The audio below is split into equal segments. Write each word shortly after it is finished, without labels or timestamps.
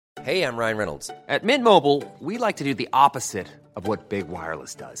Hey, I'm Ryan Reynolds. At Mint Mobile, we like to do the opposite of what Big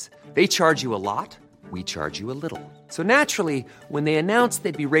Wireless does. They charge you a lot, we charge you a little. So naturally, when they announced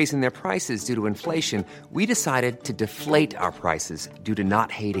they'd be raising their prices due to inflation, we decided to deflate our prices due to not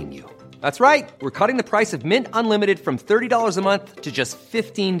hating you. That's right. We're cutting the price of Mint Unlimited from $30 a month to just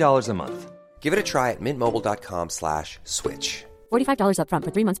 $15 a month. Give it a try at mintmobile.com/switch. $45 up front for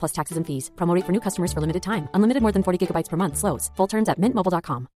 3 months plus taxes and fees. Promo rate for new customers for limited time. Unlimited more than 40 gigabytes per month. Slows full terms at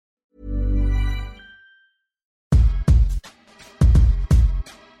mintmobile.com.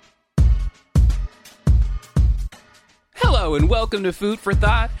 Hello and welcome to Food for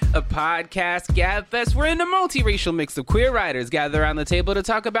Thought, a podcast gabfest wherein a multiracial mix of queer writers gather around the table to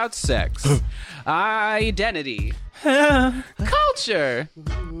talk about sex, identity, culture,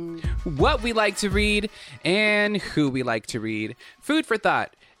 what we like to read, and who we like to read. Food for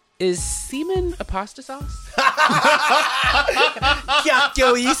Thought. Is semen a pasta sauce?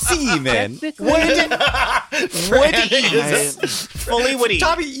 Yakkyo semen. Would eat. Fully would eat.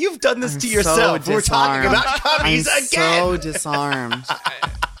 Tommy, you've done this to yourself. We're talking about cummies again. I'm so disarmed.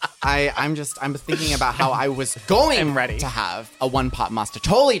 I'm thinking about how I was going to have a one-pot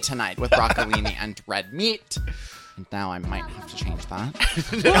masticcioli tonight with broccolini and red meat. And now I might have to change that.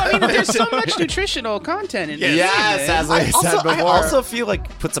 Well, I mean, there's so much nutritional content in this. Yes, as I said before. I also feel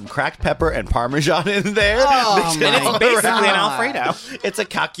like put some cracked pepper and Parmesan in there. Oh, and it's basically an Alfredo. It's a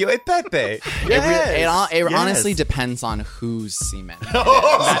cacio e pepe. It honestly depends on whose semen.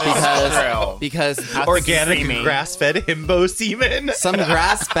 Because organic grass-fed himbo semen. Some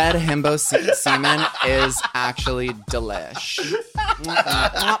grass-fed himbo semen is actually delish.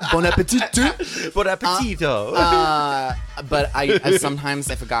 Bon appetito. Bon appetito. But I sometimes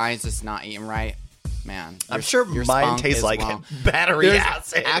if a guy is just not eating right, man, I'm sure mine tastes like battery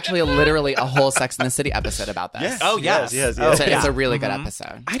acid. Actually, literally a whole Sex and the City episode about this. Yes. Oh yes. It's a really good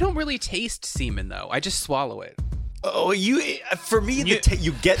episode. I don't really taste semen though. I just swallow it. Oh, for me,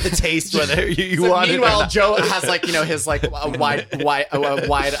 you get the taste whether you want it. Meanwhile, Joe has his wide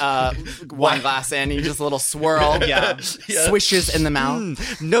wine glass in. He just a little swirl, swishes in the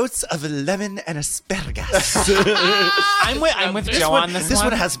mouth. Notes of lemon and asparagus. I'm with Joe on this one. This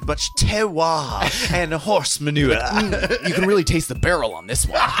one has much terroir and horse manure. You can really taste the barrel on this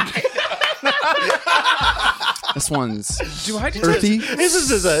one. This one's earthy.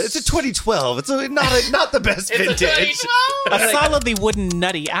 It's a 2012. It's not the best vintage. A solidly wooden,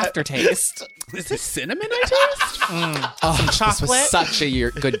 nutty aftertaste. Is this cinnamon I taste? Some chocolate. This was such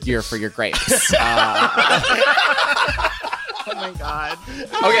a good year for your grapes. Oh my god.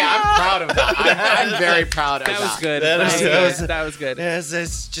 Okay, I'm proud of that. I'm very proud of that. That was good. That was good.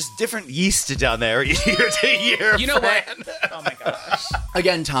 There's just different yeast down there year to year. You know what? Oh my gosh.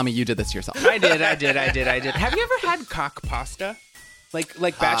 Again, Tommy, you did this yourself. I did. Have you ever had cock pasta? Like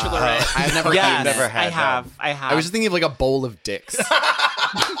Bachelorette? I've never Yes, never had I have. I was just thinking of like a bowl of dicks.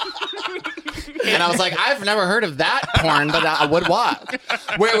 And I was like, I've never heard of that porn, but I would watch.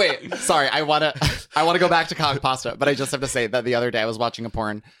 Wait. Sorry, I wanna go back to cock pasta, but I just have to say that the other day I was watching a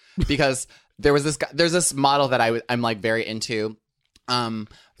porn because there's this model that I'm like very into.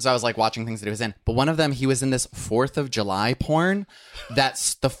 So I was like watching things that he was in, but one of them, he was in this 4th of July porn.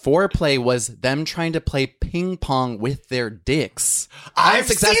 That's the foreplay was them trying to play ping pong with their dicks. I've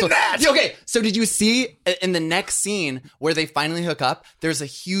seen that. Okay, so did you see in the next scene where they finally hook up? There's a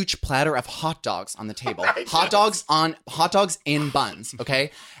huge platter of hot dogs on the table. Hot dogs in buns. Okay,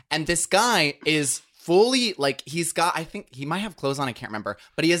 and this guy is fully like I think he might have clothes on. I can't remember,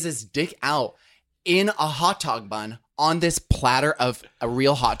 but he has his dick out in a hot dog bun on this platter of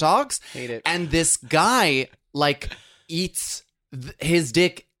real hot dogs. Hate it. And this guy eats his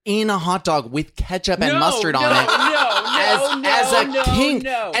dick in a hot dog with ketchup and mustard on it. As a kink.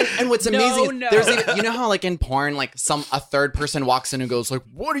 And what's amazing, there's even, you know how like in porn, like a third person walks in and goes like,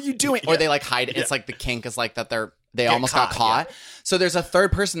 "What are you doing?" Or they like hide it. It's like the kink is like that they almost got caught. Yeah. So there's a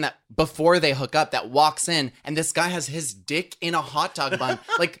third person that before they hook up that walks in, and this guy has his dick in a hot dog bun,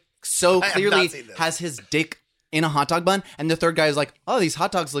 like so clearly has his dick in a hot dog bun, and the third guy is like, "Oh, these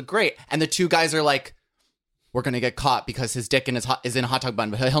hot dogs look great," and the two guys are like, "We're gonna get caught because his dick is in a hot dog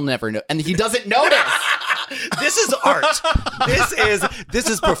bun, but he'll never know," and he doesn't notice. This is art. This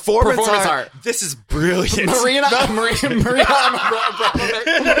is performance art. This is brilliant. Marina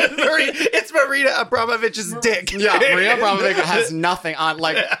It's Marina Abramovich's dick. Yeah, Marina Abramovich has nothing on.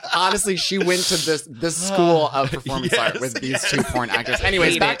 Like, honestly, she went to this school of performance art with these two porn actors.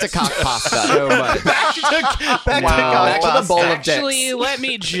 Anyways, back to cock pasta. So much. Back to the bowl of dicks. Actually,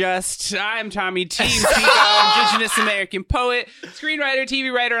 I'm Tommy T. Indigenous American poet, screenwriter,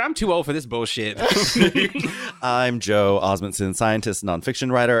 TV writer. I'm too old for this bullshit. I'm Joe Osmondson, scientist,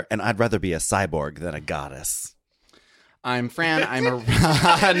 nonfiction writer, and I'd rather be a cyborg than a goddess. I'm Fran. I'm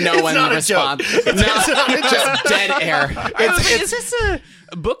a no one response. No, just dead air. Is this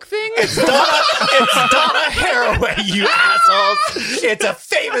a book thing? It's Donna Haraway, you assholes. It's a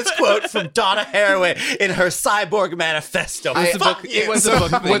famous quote from Donna Haraway in her Cyborg Manifesto. It was a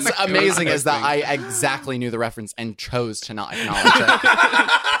book thing. What's amazing is that I exactly knew the reference and chose to not acknowledge it.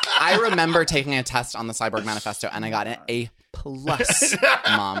 I remember taking a test on the Cyborg Manifesto and I got an A+,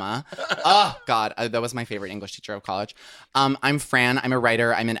 mama. Oh, God. That was my favorite English teacher of college. I'm Fran. I'm a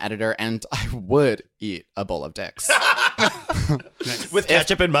writer. I'm an editor. And I would eat a bowl of dicks. With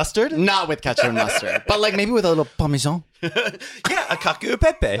ketchup and mustard? Not with ketchup and mustard. But like maybe with a little parmesan. Yeah, a cacio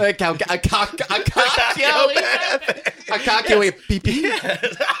pepe. A cacio pee.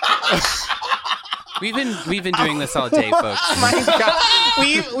 We've been doing this all day, folks. Oh my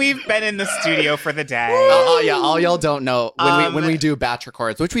God. We've been in the studio for the day. Yeah, all y'all don't know when we do batch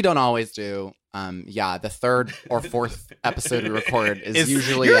records, which we don't always do. The third or fourth episode we record is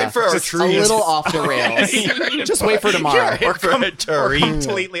usually for a little off the rails. Just wait for tomorrow. We're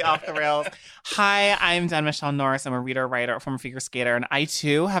completely off the rails. Hi, I'm Dan Michelle Norris. I'm a reader, writer, former figure skater, and I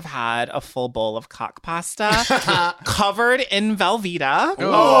too have had a full bowl of cock pasta covered in Velveeta.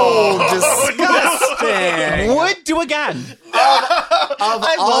 Oh, disgusting. Would do again.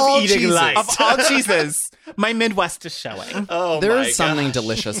 I love eating light. Of all cheeses, my Midwest is showing. Oh, there is something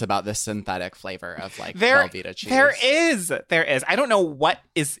delicious about this synthetic flavor of like Velveeta cheese. There is. I don't know what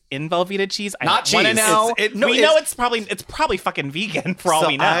is in Velveeta cheese. I Not don't want to cheese. know. We know it's probably fucking vegan for all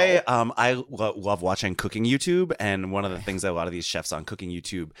we know. I love watching cooking YouTube, and one of the things that a lot of these chefs on cooking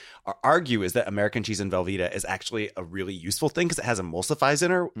YouTube argue is that American cheese in Velveeta is actually a really useful thing because it has emulsifiers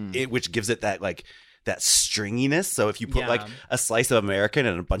in her, which gives it that stringiness. So if you put like a slice of American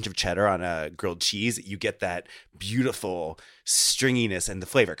and a bunch of cheddar on a grilled cheese, you get that beautiful stringiness, and the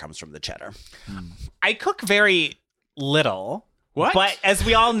flavor comes from the cheddar. I cook very little. What? But as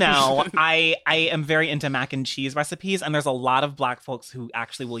we all know, I am very into mac and cheese recipes, and there's a lot of Black folks who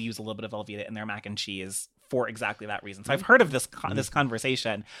actually will use a little bit of Velveeta in their mac and cheese for exactly that reason. So I've heard of this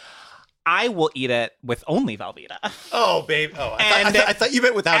conversation. I will eat it with only Velveeta. Oh, babe. Oh, I thought you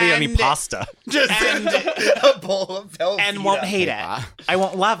meant without any pasta. Just a bowl of Velveeta. And won't hate it. I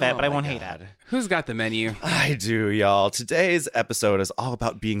won't love it, but I won't hate it. Who's got the menu? I do, y'all. Today's episode is all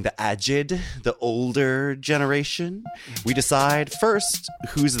about being the aged, the older generation. We decide first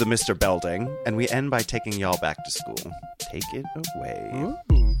who's the Mr. Belding, and we end by taking y'all back to school. Take it away.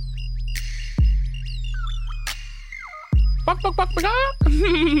 Ooh.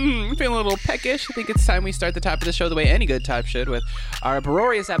 Feeling a little peckish. I think it's time we start the top of the show the way any good top should, with our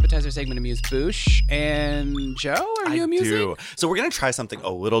uproarious appetizer segment, Amuse Bouche. And Joe, are you amusing? I do. So we're going to try something a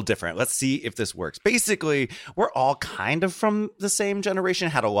little different. Let's see if this works. Basically, we're all kind of from the same generation,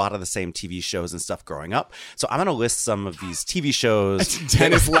 had a lot of the same TV shows and stuff growing up. So I'm going to list some of these TV shows.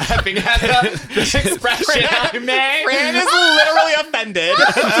 Dan is laughing at the expression I made. Fran is literally offended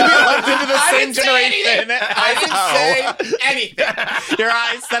to be lumped into the same generation. I didn't say anything. Your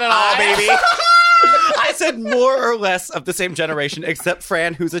eyes said it all, baby. I said more or less of the same generation, except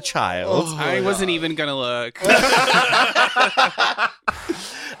Fran, who's a child. I wasn't even going to look.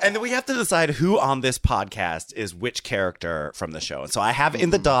 And then we have to decide who on this podcast is which character from the show. And so I have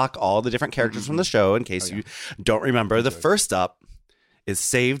in the doc all the different characters from the show in case you don't remember. The first up is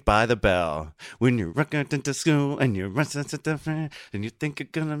Saved by the Bell. When you're running into school and you're running to the friend and you think you're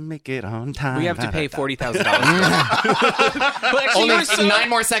gonna make it on time. We have to pay $40,000. Well, only 9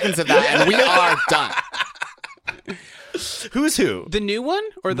 more seconds of that, and we are done. Who's who? The new one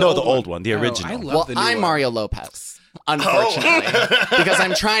or the no, old the one? old one, the original. I love the new I'm one. Mario Lopez. Unfortunately, because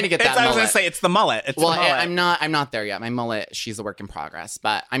I'm trying to get that. I was going to say it's the mullet. It's the mullet. I'm not there yet. My mullet, she's a work in progress.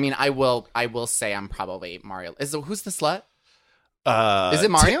 But I mean, I will say I'm probably Mario. Who's the slut? Is it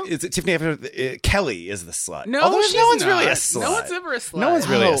Mario? Is it Tiffany? Kelly is the slut. No, although she's no one's not. really a slut. No one's ever a slut. No one's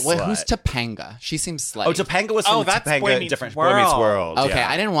really a slut. Who's Topanga? She seems slutty. Oh, Topanga was from that's Topanga, Boy Meets different World. Boy Meets World. Okay, yeah.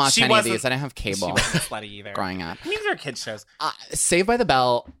 I didn't watch She any of wasn't- these. I didn't have She cable wasn't slutty either. growing up. These are kids' shows. Saved by the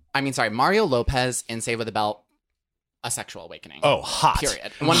Bell. Mario Lopez in Saved by the Bell. A sexual awakening. Oh, hot.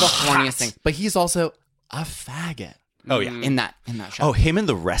 Period. One of the horniest things. But he's also a faggot. Oh, yeah. In that show. Oh, him in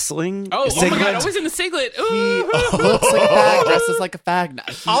the wrestling Oh my segment? God, always in the singlet. He Ooh. looks like a fag, dresses like a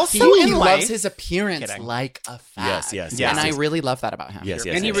fag. Also he in loves life- his appearance Kidding. like a fag. Yes. And I really love that about him. Yes.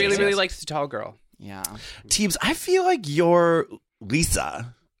 And he really likes the tall girl. Yeah. Teebs, I feel like you're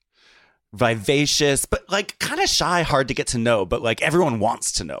Lisa. Vivacious, but like kind of shy, hard to get to know, but like everyone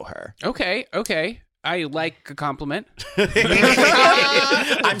wants to know her. Okay. I like a compliment.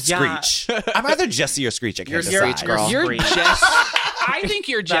 I'm Screech. I'm either Jessie or Screech. I can't decide. Screech, girl. You're Jess. I think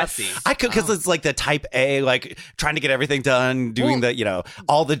you're Jessie. I could, because it's like the type A, like trying to get everything done, doing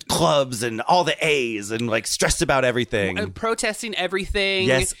all the clubs and all the A's and like stressed about everything. Protesting everything.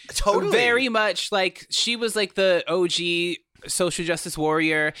 Yes, totally. Very much like she was like the OG social justice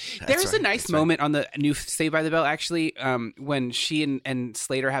warrior. There's a nice moment on the new Saved by the Bell, actually, when she and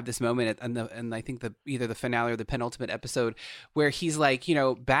Slater have this moment, and I think either the finale or the penultimate episode, where he's like,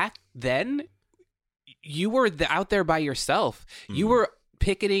 back then, you were out there by yourself. You were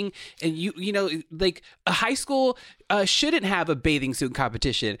picketing, and like a high school shouldn't have a bathing suit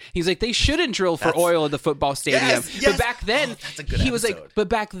competition. He's like, they shouldn't drill for oil at the football stadium. Yes. But back then, that's a good he was episode. like, but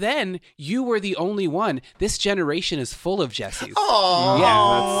back then, you were the only one. This generation is full of Jessies.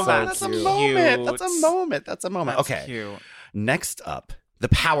 Oh, Yeah, that's a cute. moment. That's a moment. That's a moment. That's Okay. cute. Next up, the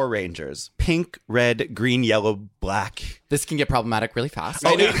Power Rangers. Pink, red, green, yellow, black. This can get problematic really fast.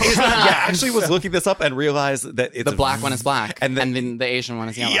 Oh, I actually was looking this up and realized that it's The black one is black, and and then the Asian one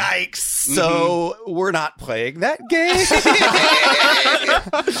is yellow. Yikes! So we're not playing that game.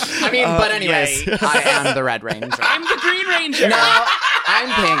 I mean, but anyways, I am the Red Ranger. I'm the Green Ranger. No,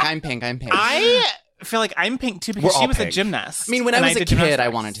 I'm pink. I feel like I'm pink too because We're she all was a pink. gymnast. I mean, when I and was a did kid, I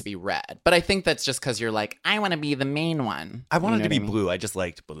gymnastics. wanted to be red. But I think that's just because you're like, I want to be the main one. I wanted You know to be what I mean? blue. I just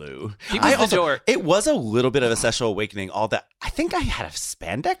liked blue. He was the dork. It was a little bit of a sexual awakening. All that. I think I had a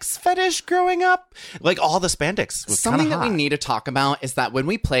spandex fetish growing up. Like all the spandex was Something kinda that we hot. need to talk about is that when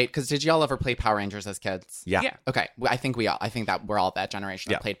we played, because did y'all ever play Power Rangers as kids? Yeah. Yeah. Okay, I think I think that we're all that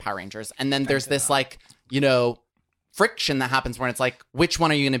generation that Yeah. played Power Rangers. And then there's this friction that happens when it's like, which one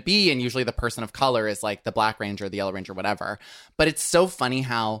are you going to be? And usually the person of color is like the Black Ranger, the Yellow Ranger, whatever. But it's so funny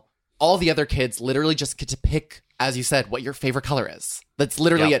how all the other kids literally just get to pick, as you said, what your favorite color is. That's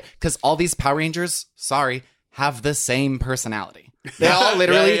literally Yep. it. Because all these Power Rangers, have the same personality. They all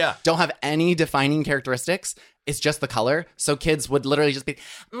literally Yeah. don't have any defining characteristics. It's just the color. So kids would literally just be,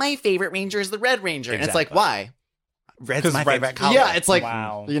 my favorite Ranger is the Red Ranger. And it's like, Exactly. why? Red's my red's- favorite color. Yeah, it's like,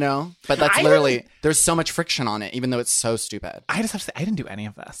 Wow. but that's I literally, didn't- there's so much friction on it, even though it's so stupid. I just have to say, I didn't do any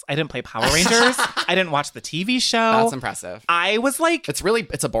of this. I didn't play Power Rangers. I didn't watch the TV show. That's impressive. I was like, It's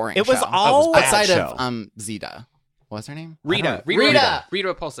a boring It was show. all- bad outside show. of Zeta. What's her name? Rita Rita.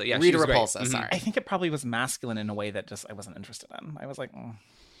 Repulsa. Yeah, she Rita was great. Repulsa, sorry. I think it probably was masculine in a way that just I wasn't interested in. I was like,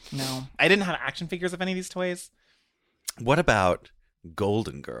 no. I didn't have action figures of any of these toys. What about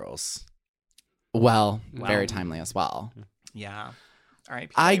Golden Girls? Well, Wow. very timely as well. Yeah. All right.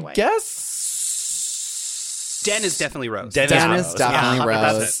 I anyway. guess Den is definitely Rose. Den Den is is Rose. definitely Yeah,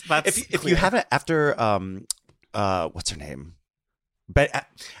 Rose. That's If you clear. haven't, after what's her name?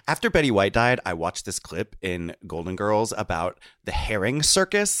 After Betty White died, I watched this clip in Golden Girls about the herring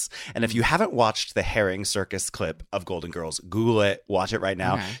circus. And if you haven't watched the herring circus clip of Golden Girls, Google it, watch it right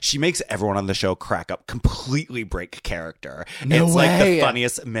now. Okay. She makes everyone on the show crack up, completely break character. No it's like the way.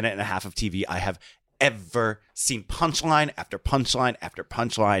 funniest minute and a half of TV I have ever seen. Punchline after punchline after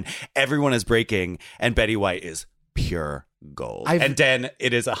punchline. Everyone is breaking, and Betty White is pure gold. And then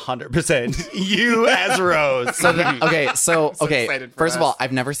it is 100% you as Rose. So okay. excited for First of this. all,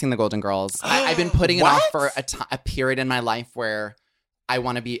 I've never seen the Golden Girls. I've been putting it off for a period in my life where I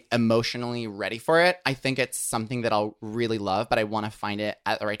want to be emotionally ready for it. I think it's something that I'll really love, but I want to find it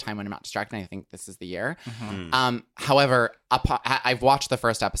at the right time when I'm not distracted. And I think this is the year. However, I've watched the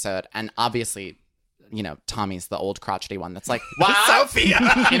first episode, and obviously, Tommy's the old crotchety one that's like, wow, Sophia.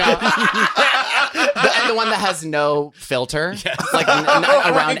 the one that has no filter, like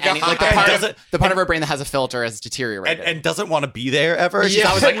around any, like the part of her brain that has a filter is deteriorated. and doesn't want to be there ever. She's Yeah,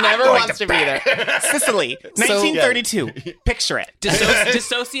 always like, never "I'm going wants to be there. Sicily, 1932. Picture it.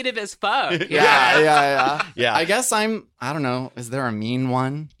 Dissociative as fuck. Yeah. Yeah. I guess I don't know. Is there a mean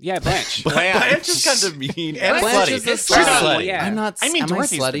one? Yeah, Blanche. Blanche is kind of mean and Blanche slutty. is a She's slut. slutty. Yeah. I'm not. I mean, am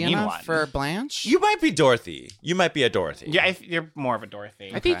Dorothy's the slutty mean enough one. for Blanche? You might be Dorothy. You might be a Dorothy. Yeah, you're more of a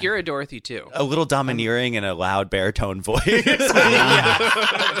Dorothy. I think you're a Dorothy too. A little domineering and a loud baritone voice.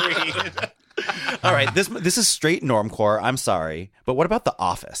 All right, this is straight normcore. I'm sorry, but what about The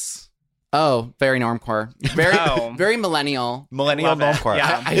Office? Oh, very normcore. Very, Oh. very millennial. Millennial Love it. normcore.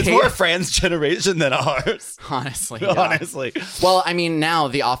 Yeah. I It's hate more it. Fran's generation than ours. Honestly, Honestly. Well, I mean, now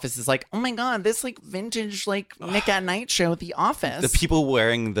The Office is like, oh my god, this like vintage like Nick at Night show, The Office. The people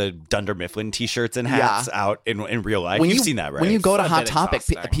wearing the Dunder Mifflin t-shirts and hats out in real life. You've seen that, right? When you go to It's a Hot bit Topic,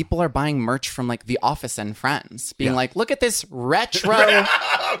 exhausting. people are buying merch from like The Office and Friends, being like, look at this retro.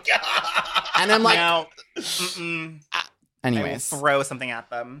 Oh, God. And I'm like, Now, Anyways. Throw something at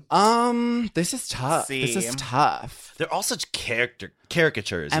them. This is tough. This is tough. They're all such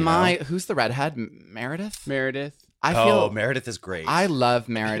caricatures. Who's the redhead? Meredith? I feel Meredith is great. I love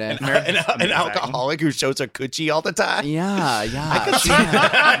Meredith. An alcoholic who shows her coochie all the time. Yeah. I could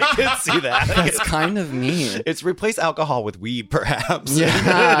see that. That's kind of me. It's replace alcohol with weed, perhaps.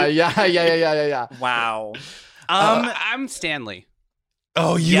 Yeah. Wow. I'm Stanley.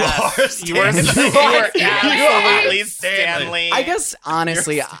 Oh, you are You are absolutely Stanley. I guess,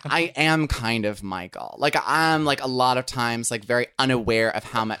 honestly, I am kind of Michael. Like, I'm, like, a lot of times, like, very unaware of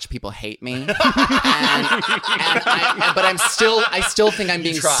how much people hate me. But I still think I'm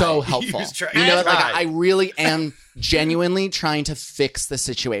being so helpful. You know, like, I really am genuinely trying to fix the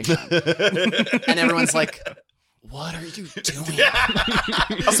situation. And everyone's like, what are you doing?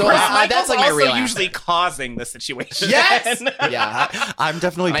 So that's like my real answer. Usually causing the situation. Yes. Yeah. I'm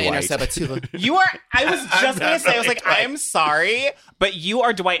definitely My Dwight. You are. I was just gonna say. I was like, I'm sorry, but you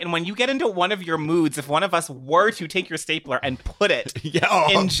are Dwight. And when you get into one of your moods, if one of us were to take your stapler and put it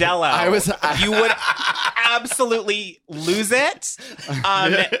in Jell-O, you would absolutely lose it.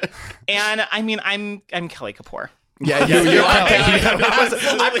 And I mean, I'm Kelly Kapoor. Yeah, you're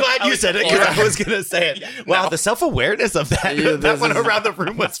I'm glad you said it because I was going to say it. Wow, the self-awareness of that that went around the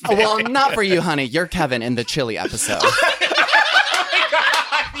room was very... Well, not for you, honey. You're Kevin in the Chili episode.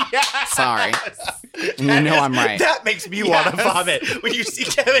 Sorry. And you know I'm right. That makes me want to vomit when you see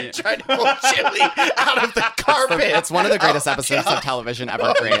Kevin trying to pull chili out of the carpet. It's one of the greatest episodes of television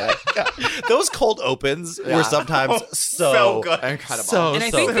ever created. Those cold opens were sometimes so good. Incredible. And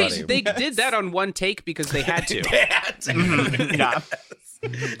I think they did that on one take because they had to. Yeah.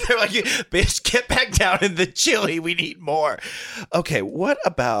 They're like, bitch, get back down in the chili. We need more. Okay, what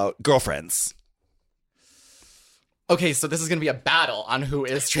about girlfriends? Okay, so this is going to be a battle on who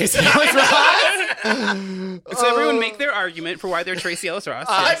is Tracy Ellis Ross. So everyone make their argument for why they're Tracy Ellis Ross.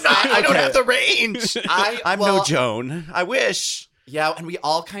 I don't have the range. I'm no Joan. I wish. Yeah, and we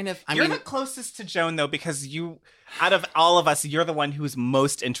all kind of... You're the closest to Joan, though, because you, out of all of us, you're the one who's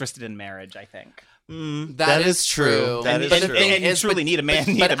most interested in marriage, I think. That is true. That is true. And you truly need a man,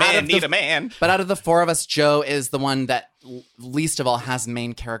 need a man. But out of the four of us, Joe is the one that least of all has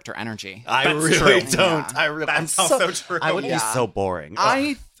main character energy. I really don't. Yeah. That's also true. I would be so boring.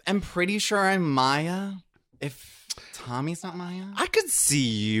 I am pretty sure I'm Maya. If Tommy's not Maya. I could see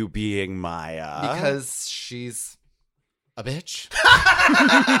you being Maya. Because she's a bitch.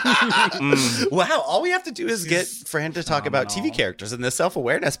 Wow, all we have to do is get Fran to talk about TV characters and the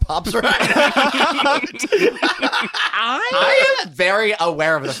self-awareness pops right out. I am very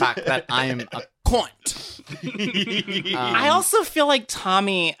aware of the fact that I am a cunt. I also feel like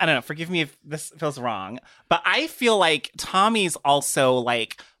Tommy, I don't know, forgive me if this feels wrong, but I feel like Tommy's also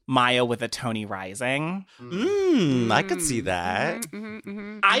like Maya with a Tony Rising. I could see that.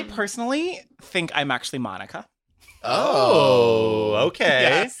 I personally think I'm actually Monica. Oh, okay.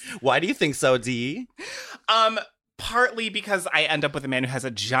 Yes. Why do you think so, Dee? Partly because I end up with a man who has a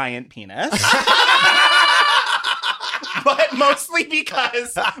giant penis. But mostly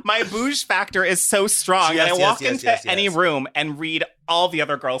because my bouge factor is so strong. Yes, and I walk yes, into any room and read all the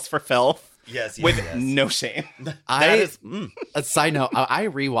other girls for filth. With no shame. A side note, I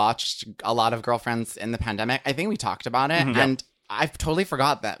rewatched a lot of Girlfriends in the pandemic. I think we talked about it. And I totally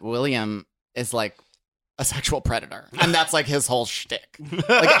forgot that William is like a sexual predator. And that's like his whole shtick.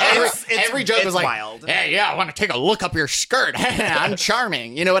 Like every joke was like, wild. Hey, yeah, I want to take a look up your skirt. I'm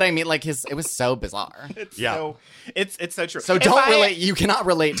charming. You know what I mean? Like it was so bizarre. It's so true. So don't relate. You cannot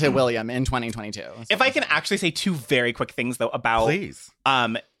relate to William in 2022. If I can actually say two very quick things though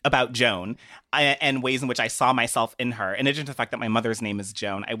about Joan and ways in which I saw myself in her. In addition to the fact that my mother's name is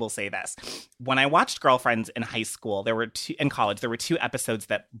Joan, I will say this. When I watched Girlfriends in high school, in college, there were two episodes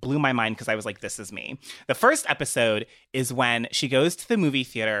that blew my mind because I was like, this is me. The first episode is when she goes to the movie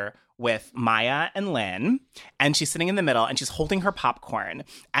theater with Maya and Lynn, and she's sitting in the middle and she's holding her popcorn,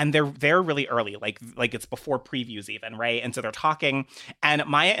 and they're really early, like it's before previews even, right? And so they're talking, and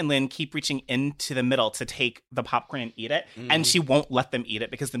Maya and Lynn keep reaching into the middle to take the popcorn and eat it, and she won't let them eat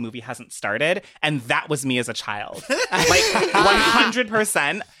it because the movie hasn't started, and that was me as a child. Like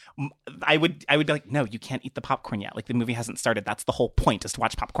 100%. I would be like, no, you can't eat the popcorn yet. Like the movie hasn't started. That's the whole point, is to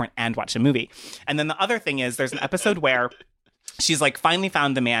watch popcorn and watch a movie. And then the other thing is there's an episode where she's like finally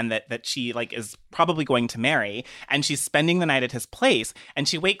found the man that she like is probably going to marry, and she's spending the night at his place, and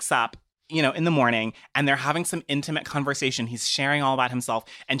she wakes up in the morning, and they're having some intimate conversation. He's sharing all about himself,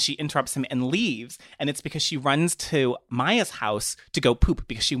 and she interrupts him and leaves. And it's because she runs to Maya's house to go poop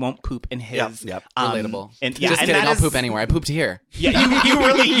because she won't poop in his. Yep. Relatable. And, Just kidding. I'll poop anywhere. I pooped here. Yeah, you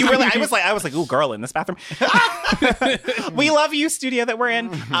really. I was like, ooh, girl, in this bathroom. We love you, studio that we're in.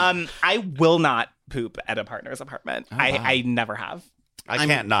 I will not poop at a partner's apartment. Oh, wow. I never have. I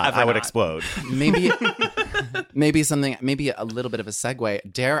can't not. I would explode. Maybe a little bit of a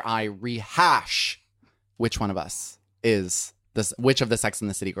segue. Dare I rehash which one of us is this? Which of the Sex and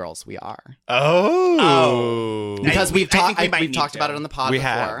the City girls we are? Oh. Because we've talked about it on the pod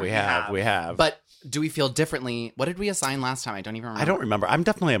before. We have. But do we feel differently? What did we assign last time? I don't even remember. I don't remember. I'm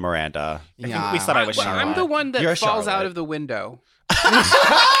definitely a Miranda. I think we said I was Charlotte. I'm the one that falls out of the window.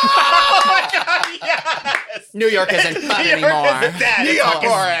 Oh my God, yes! New York isn't fun anymore. New York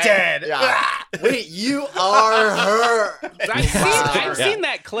is dead. Yeah. Wait, you are her. I've seen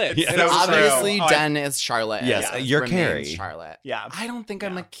that clip. Yeah. So obviously, Den is Charlotte. Yes, you're Carrie. Charlotte. Yeah. I don't think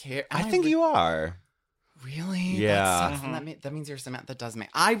I'm a Carrie. I think you are. Really? Yeah. That sucks. That means you're Samantha. That does me.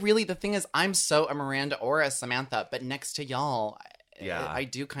 The thing is, I'm so a Miranda or a Samantha, but next to y'all, I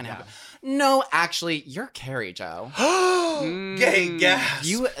do kind of have. No, actually, you're Carrie, Joe. Gay gas.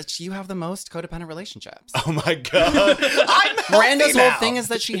 You have the most codependent relationships. Oh my God. Miranda's whole thing is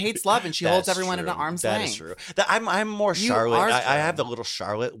that she hates love and she holds everyone at an arm's length. That is true. I'm more Charlotte. I have the little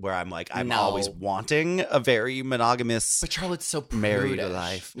Charlotte where I'm like, I'm always wanting a very monogamous. But Charlotte's so prudish. Married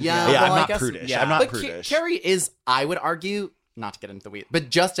life. Yeah, well, I'm not prudish. Yeah. I'm not but prudish. Carrie is, I would argue, not to get into the weeds, but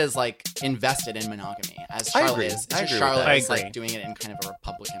just as like invested in monogamy as Charlotte is. I agree Charlotte with is like doing it in kind of a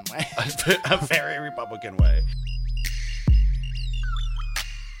Republican way. A very Republican way.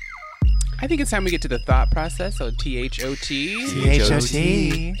 I think it's time we get to the thought process. So THOT.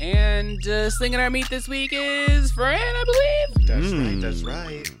 And slinging our meat this week is Fran, I believe. That's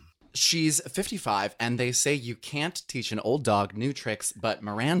right. She's 55, and they say you can't teach an old dog new tricks, but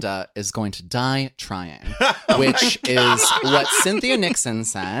Miranda is going to die trying, which is what Cynthia Nixon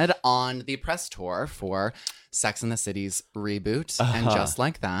said on the press tour for Sex and the City's reboot. And just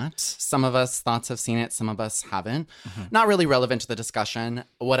like that, some of us thoughts have seen it, some of us haven't. Not really relevant to the discussion.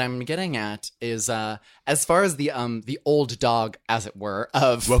 What I'm getting at is, as far as the old dog, as it were,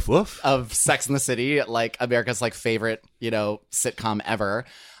 of woof woof of Sex and the City, like America's like favorite, sitcom ever.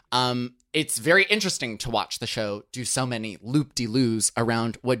 It's very interesting to watch the show do so many loop-de-loos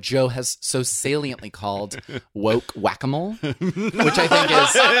around what Joe has so saliently called woke whack-a-mole, which I think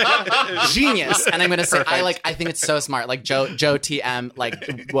is genius. And I'm going to say, I think it's so smart. Like Joe TM,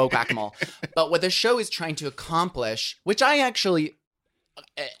 like woke whack-a-mole. But what the show is trying to accomplish, which I actually,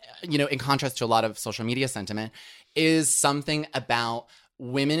 in contrast to a lot of social media sentiment, is something about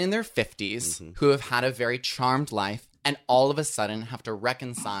women in their 50s who have had a very charmed life and all of a sudden have to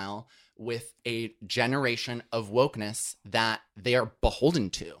reconcile with a generation of wokeness that they are beholden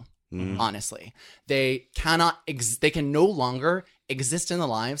to, honestly. They can no longer exist in the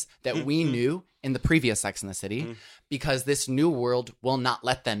lives that we knew in the previous Sex and the City because this new world will not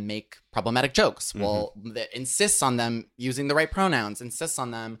let them make problematic jokes. That insists on them using the right pronouns, insists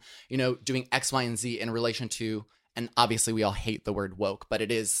on them, doing X, Y, and Z in relation to. And obviously we all hate the word woke, but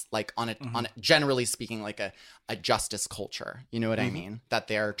it is like on generally speaking, like a justice culture. You know what I mean? That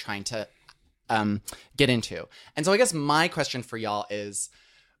they're trying to get into. And so I guess my question for y'all is,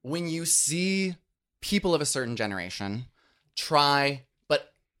 when you see people of a certain generation try,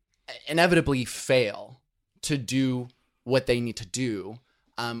 but inevitably fail to do what they need to do,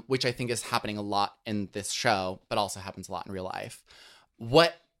 which I think is happening a lot in this show, but also happens a lot in real life.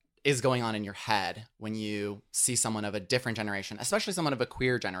 What is going on in your head when you see someone of a different generation, especially someone of a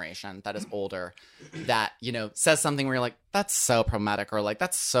queer generation that is older, that, says something where you're like, that's so problematic, or like,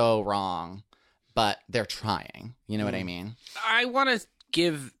 that's so wrong, but they're trying. You know what I mean? I want to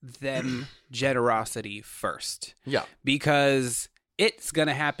give them generosity first. Yeah. Because it's going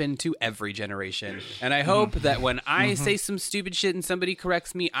to happen to every generation. And I hope that when I say some stupid shit and somebody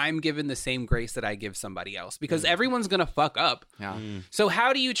corrects me, I'm given the same grace that I give somebody else. Because everyone's going to fuck up. Yeah. So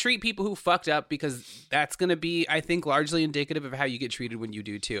how do you treat people who fucked up? Because that's going to be, I think, largely indicative of how you get treated when you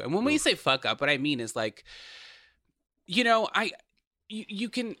do too. And when we say fuck up, what I mean is like, I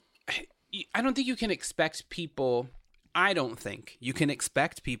don't think you can expect people... I don't think you can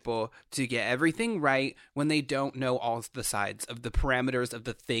expect people to get everything right when they don't know all the sides of the parameters of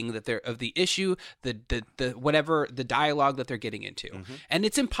the thing that of the issue, the whatever, the dialogue that they're getting into. And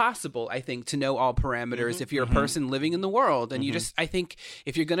it's impossible, I think, to know all parameters if you're a person living in the world. And I think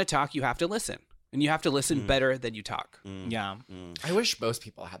if you're going to talk, you have to listen. And you have to listen better than you talk. Yeah. I wish most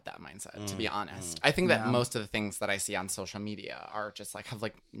people had that mindset, to be honest. I think that most of the things that I see on social media are just like, have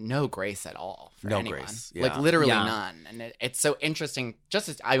like no grace at all for anyone. Grace. Like Yeah. literally none. And it's so interesting. Just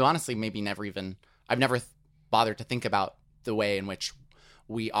as I honestly I've never bothered to think about the way in which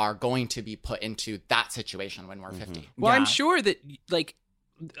we are going to be put into that situation when we're 50. Well, I'm sure that like,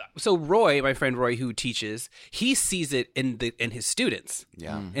 so Roy, my friend Roy, who teaches, he sees it in his students,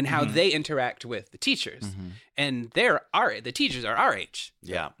 and how they interact with the teachers, and the teachers are our age,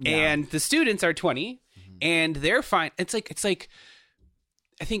 and the students are 20, and they're fine. It's like,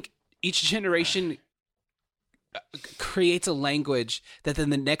 I think each generation creates a language that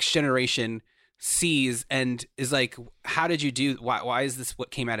then the next generation sees and is like, how did you do? Why is this what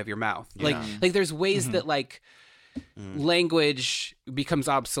came out of your mouth? Like there's ways that like. Language becomes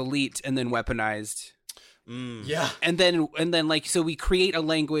obsolete and then weaponized. And then like, so we create a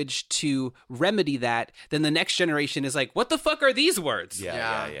language to remedy that. Then the next generation is like, what the fuck are these words?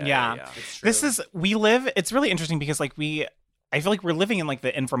 Yeah. It's really interesting because like I feel like we're living in like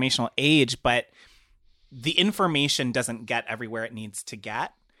the informational age, but the information doesn't get everywhere it needs to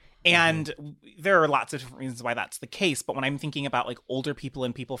get. And there are lots of different reasons why that's the case. But when I'm thinking about like older people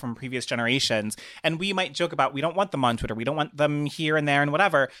and people from previous generations, and we might joke about, we don't want them on Twitter, we don't want them here and there and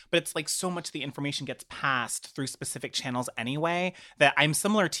whatever, but it's like so much of the information gets passed through specific channels anyway, that I'm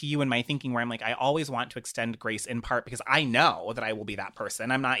similar to you in my thinking where I'm like, I always want to extend grace in part because I know that I will be that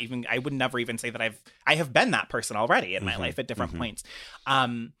person. I would never even say that I have been that person already in my life at different points.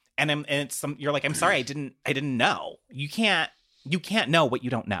 You're like, I'm sorry, I didn't know. You can't know what you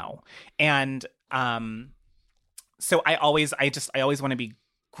don't know. And so I always want to be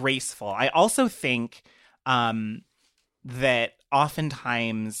graceful. I also think that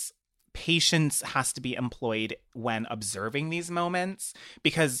oftentimes patience has to be employed when observing these moments,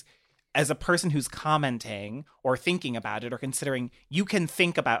 because as a person who's commenting or thinking about it or considering, you can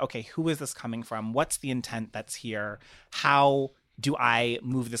think about, okay, who is this coming from? What's the intent that's here? How do I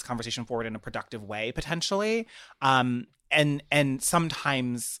move this conversation forward in a productive way, potentially? And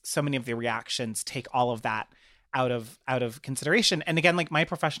sometimes so many of the reactions take all of that out of consideration. And again, like my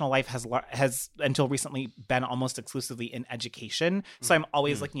professional life has until recently been almost exclusively in education. So I'm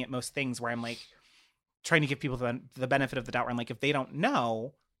always looking at most things where I'm like trying to give people the benefit of the doubt, where I'm like, if they don't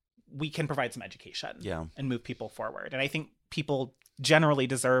know, we can provide some education and move people forward. And I think people generally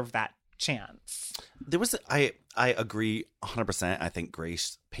deserve that chance. I agree 100%. I think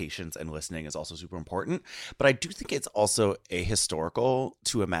grace, patience, and listening is also super important. But I do think it's also ahistorical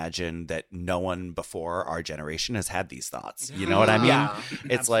to imagine that no one before our generation has had these thoughts. You know what I mean? Yeah,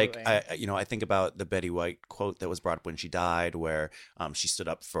 it's absolutely. like, I think about the Betty White quote that was brought up when she died, where she stood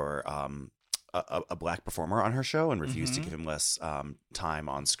up for a black performer on her show and refused to give him less time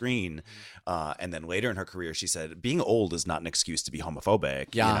on screen. And then later in her career, she said, being old is not an excuse to be homophobic.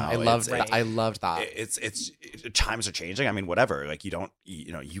 Yeah, you know? I loved that. It's times are changing. I mean, whatever, like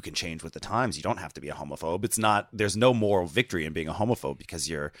you can change with the times. You don't have to be a homophobe. There's no moral victory in being a homophobe because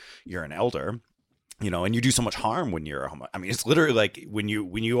you're an elder. And you do so much harm when you're a homo. I mean, it's literally like when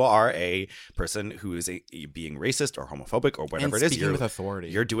you are a person who is being racist or homophobic or whatever it is, you're with authority.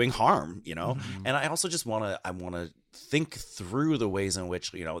 You're doing harm, And I also just want to think through the ways in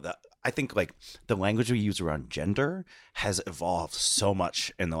which that I think like the language we use around gender has evolved so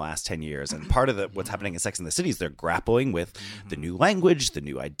much in the last 10 years. And part of what's happening in Sex and the City is they're grappling with the new language, the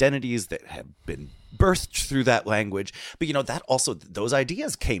new identities that have been birthed through that language. But that also, those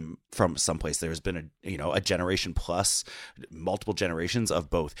ideas came from someplace. There's been a generation plus, multiple generations of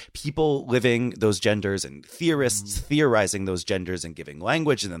both people living those genders and theorists theorizing those genders and giving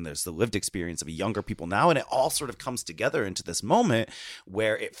language. And then there's the lived experience of younger people now. And it all sort of comes together into this moment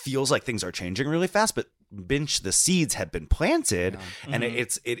where it feels like things are changing really fast, but the seeds have been planted, and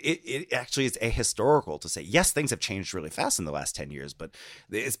it actually is ahistorical to say, yes, things have changed really fast in the last 10 years, but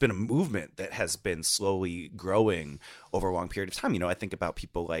it's been a movement that has been slowly growing over a long period of time. I think about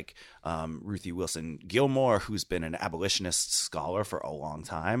people like Ruthie Wilson Gilmore, who's been an abolitionist scholar for a long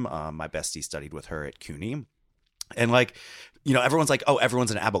time. My bestie studied with her at CUNY. And like, everyone's like, oh,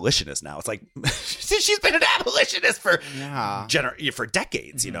 everyone's an abolitionist now. It's like, she's been an abolitionist for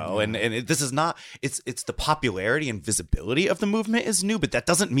decades, and this is not, it's the popularity and visibility of the movement is new, but that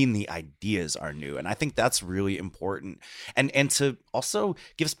doesn't mean the ideas are new. And I think that's really important. And to also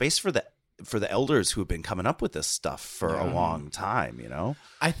give space for the elders who have been coming up with this stuff for a long time,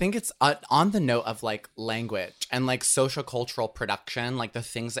 I think it's on the note of like language and like social cultural production, like the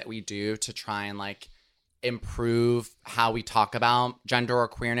things that we do to try and like improve how we talk about gender or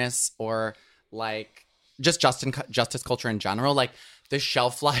queerness or like just justice culture in general. Like the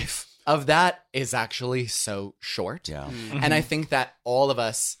shelf life of that is actually so short. Yeah. And I think that all of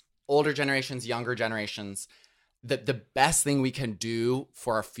us, older generations, younger generations, the best thing we can do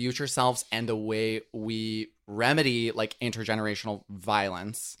for our future selves and the way we remedy like intergenerational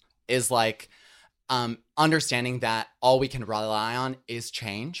violence is like understanding that all we can rely on is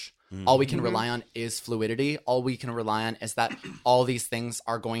change. All we can rely on is fluidity. All we can rely on is that all these things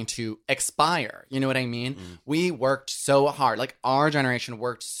are going to expire. You know what I mean? We worked so hard. Like our generation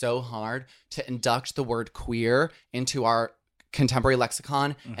worked so hard to induct the word queer into our contemporary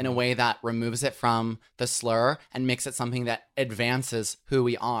lexicon in a way that removes it from the slur and makes it something that advances who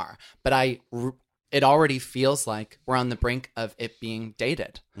we are. But it already feels like we're on the brink of it being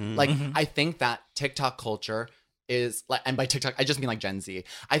dated. Like I think that TikTok culture is like, and by TikTok I just mean like Gen Z.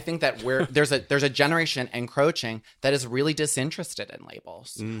 I think that there's a generation encroaching that is really disinterested in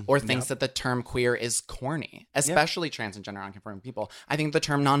labels or thinks that the term queer is corny, especially trans and gender nonconforming people. I think the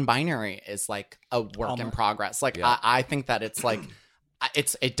term non-binary is like a work in progress. Like I think that it's like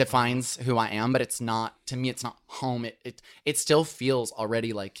it defines who I am, but it's not, to me it's not home. It still feels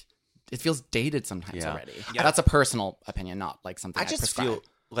already like it feels dated sometimes already. That's a personal opinion, not like something I just prescribe. Feel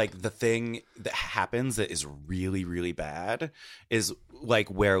like the thing that happens that is really, really bad is like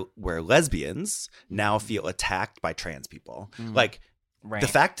where lesbians now feel attacked by trans people. Like the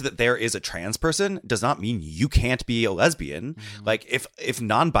fact that there is a trans person does not mean you can't be a lesbian. Like if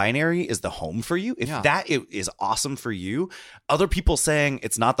non-binary is the home for you, if that is awesome for you, other people saying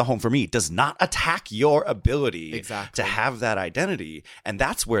it's not the home for me does not attack your ability to have that identity. And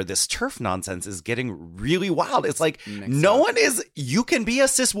that's where this TERF nonsense is getting really wild. It's like you can be a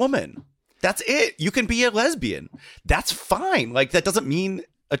cis woman. That's it. You can be a lesbian. That's fine. Like that doesn't mean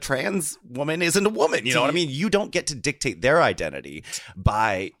a trans woman isn't a woman. You know what I mean? You don't get to dictate their identity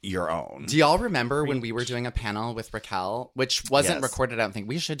by your own. Do y'all remember when we were doing a panel with Raquel, which wasn't recorded? I don't think.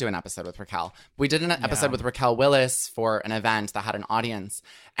 We should do an episode with Raquel. We did an episode with Raquel Willis for an event that had an audience.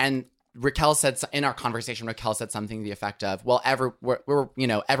 And Raquel said, in our conversation, Raquel said something to the effect of, well,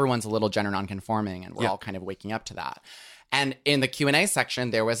 everyone's a little gender nonconforming and we're all kind of waking up to that. And in the Q&A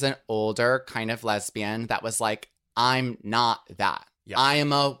section, there was an older kind of lesbian that was like, I'm not that. Yeah. I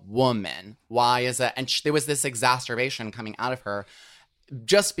am a woman. Why is it? And there was this exacerbation coming out of her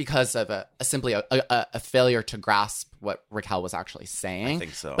just because of simply a failure to grasp what Raquel was actually saying. I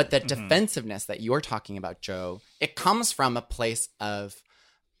think so. But the defensiveness that you're talking about, Joe, it comes from a place of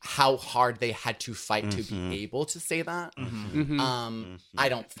how hard they had to fight to be able to say that. I'm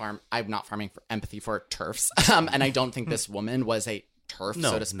not farming for empathy for TERFs. And I don't think this woman was a TERF,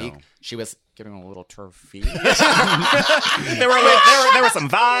 so to speak. She was giving a little TERFy. there were some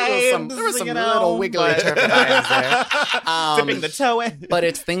vibes. There were some little wiggly TERF vibes there. Dipping the toe in. But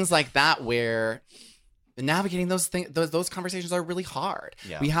it's things like that where navigating those conversations are really hard.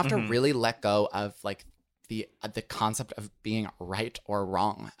 Yeah. We have to really let go of like the concept of being right or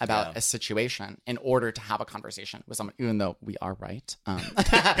wrong about a situation in order to have a conversation with someone, even though we are right. No,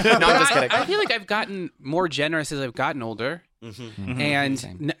 I'm just kidding. I feel like I've gotten more generous as I've gotten older,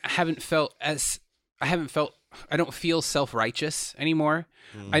 and I don't feel self-righteous anymore.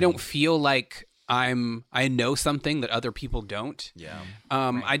 I don't feel like I know something that other people don't. Yeah.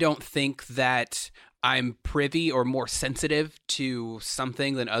 I don't think that I'm privy or more sensitive to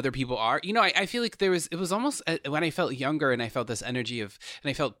something than other people are. You know, I feel like it was almost when I felt younger and I felt this energy and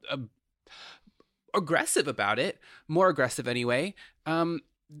I felt aggressive about it, more aggressive anyway. My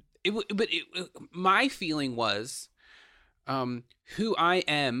feeling was who I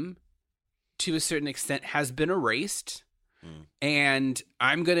am to a certain extent has been erased, and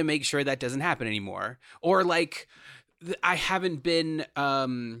I'm going to make sure that doesn't happen anymore. Or like I haven't been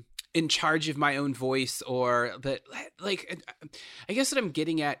in charge of my own voice, or that, like, I guess what I'm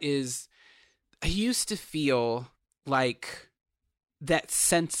getting at is I used to feel like that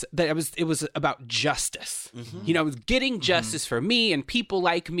sense that it was about justice. You know, I was getting justice for me and people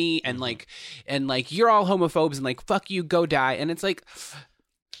like me, and like you're all homophobes and like fuck you, go die. And it's like,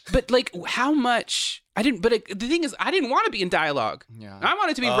 but like how much the thing is, I didn't want to be in dialogue. Yeah. I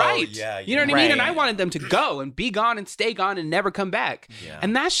wanted to be right. Yeah, you know what I mean? And I wanted them to go and be gone and stay gone and never come back. Yeah.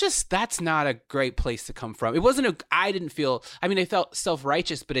 And that's not a great place to come from. It wasn't I felt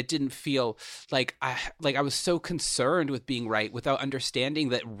self-righteous, but it didn't feel like I was so concerned with being right without understanding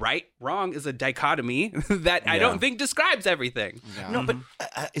that right, wrong is a dichotomy that I don't think describes everything. Yeah. No, but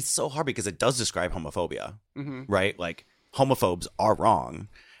it's so hard because it does describe homophobia, right? Like homophobes are wrong.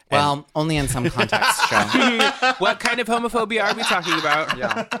 Well, only in some contexts, Joe. What kind of homophobia are we talking about?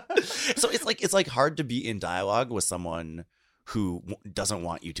 Yeah. So it's like hard to be in dialogue with someone who doesn't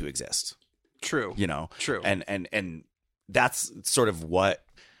want you to exist. True. You know. True. And that's sort of what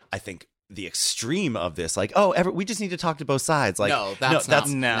I think the extreme of this, like, we just need to talk to both sides. Like, that's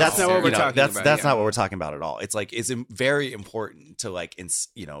not what we're talking about. That's not what we're talking about at all. It's like, it's very important to like,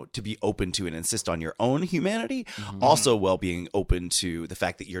 to be open to and insist on your own humanity, also while being open to the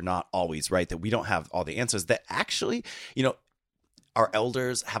fact that you're not always right, that we don't have all the answers, that actually, our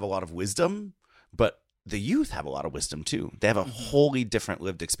elders have a lot of wisdom, but the youth have a lot of wisdom too. They have a wholly different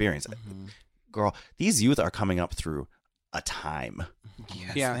lived experience. Girl, these youth are coming up through a time.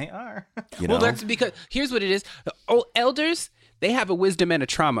 Yes, they are. Well, that's because here's what it is. The old elders, they have a wisdom and a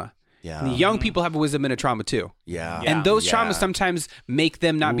trauma. Yeah. And the young people have a wisdom and a trauma too. Yeah. And those traumas sometimes make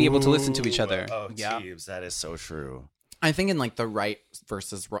them not be able to listen to each other. Oh, Jeeves, that is so true. I think in like the right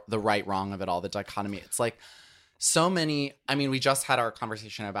versus the right wrong of it all, the dichotomy, it's like so many. I mean, we just had our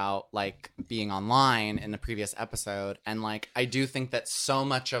conversation about like being online in the previous episode. And like, I do think that so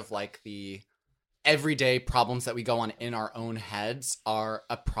much of like the everyday problems that we go on in our own heads are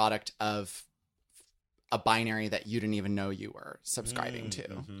a product of a binary that you didn't even know you were subscribing to,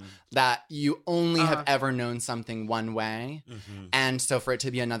 that you only have ever known something one way. And so for it to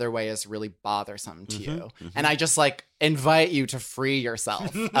be another way is really bothersome to you. And I just like invite you to free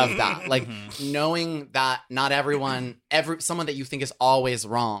yourself of that. Like knowing that not someone that you think is always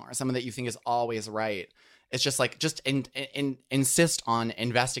wrong or someone that you think is always right. It's just like, insist on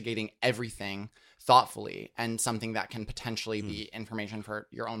investigating everything thoughtfully and something that can potentially be information for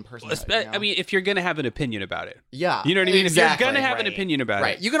your own personhood. I mean, if you're going to have an opinion about it. Yeah. You know what I mean? Exactly. If you're going to have an opinion about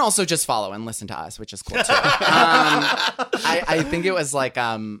it. You can also just follow and listen to us, which is cool too. I think it was like,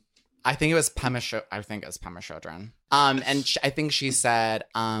 I think it was Pema Chodron. And I think she said,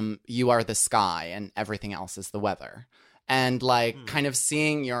 you are the sky and everything else is the weather. And like kind of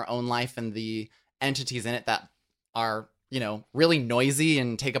seeing your own life and the entities in it that are, really noisy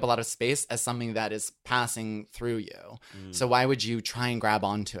and take up a lot of space as something that is passing through you. So why would you try and grab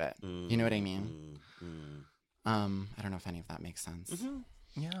onto it? You know what I mean? I don't know if any of that makes sense.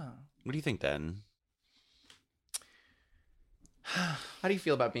 Yeah. What do you think, then? How do you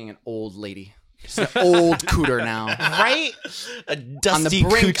feel about being an old lady? Just an old cooter now. Right? A dusty on the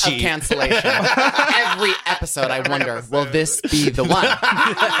brink coochie. of cancellation. Every episode, I wonder, will this be the one?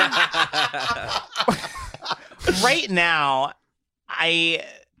 Right now, I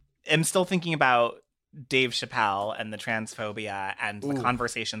am still thinking about Dave Chappelle and the transphobia and the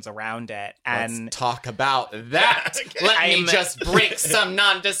conversations around it. And let's talk about that. Let me just break some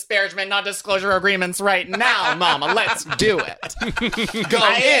non-disparagement, non-disclosure agreements right now, Mama. Let's do it.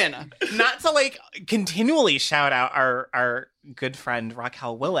 Go in. Not to like continually shout out our good friend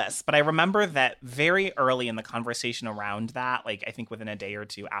Raquel Willis, but I remember that very early in the conversation around that, like I think within a day or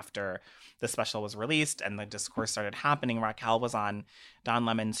two after the special was released and the discourse started happening, Raquel was on Don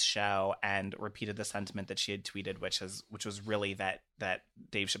Lemon's show and repeated the sentiment that she had tweeted, which was really that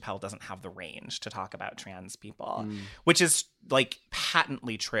Dave Chappelle doesn't have the range to talk about trans people, which is like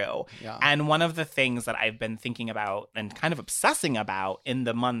patently true. Yeah. And one of the things that I've been thinking about and kind of obsessing about in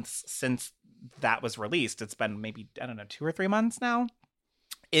the months since that was released, it's been maybe, 2 or 3 months now,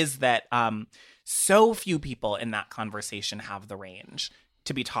 is that so few people in that conversation have the range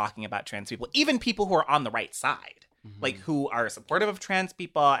to be talking about trans people, even people who are on the right side, like who are supportive of trans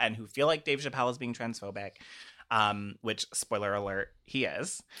people and who feel like Dave Chappelle is being transphobic, which, spoiler alert, he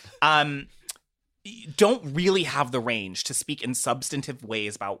is, don't really have the range to speak in substantive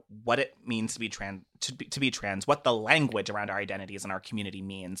ways about what it means to be trans, what the language around our identities and our community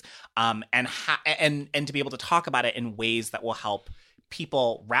means, and to be able to talk about it in ways that will help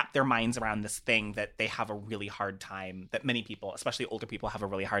people wrap their minds around this thing that they have a really hard time, that many people, especially older people, have a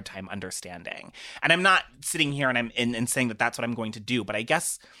really hard time understanding. And I'm not sitting here and saying that that's what I'm going to do, but I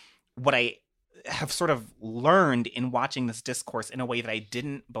guess what I have sort of learned in watching this discourse in a way that I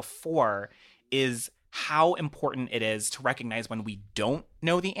didn't before is how important it is to recognize when we don't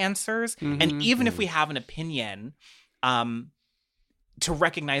know the answers. And even if we have an opinion, to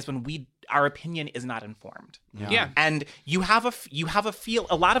recognize when our opinion is not informed. Yeah. And you have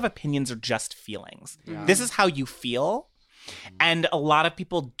a lot of opinions are just feelings. Yeah. This is how you feel. And a lot of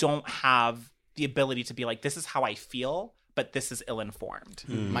people don't have the ability to be like, this is how I feel, but this is ill-informed.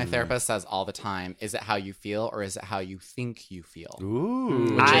 My therapist says all the time, is it how you feel or is it how you think you feel?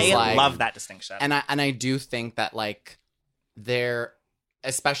 Ooh. I love that distinction. And I do think that like there,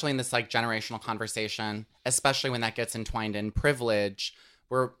 especially in this like generational conversation, especially when that gets entwined in privilege,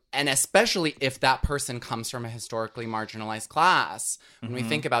 and especially if that person comes from a historically marginalized class, when we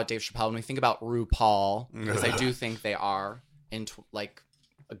think about Dave Chappelle, when we think about RuPaul, because I do think they are in like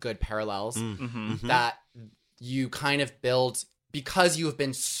a good parallels, that you kind of build because you have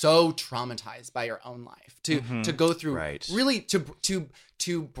been so traumatized by your own life to go through really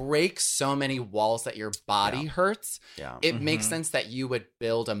to break so many walls that your body hurts. It makes sense that you would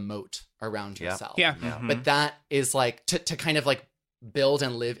build a moat around yourself. But that is like to kind of like build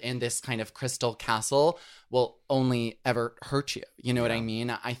and live in this kind of crystal castle will only ever hurt you. You know what I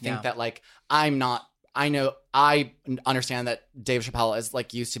mean? I think that like I understand that Dave Chappelle is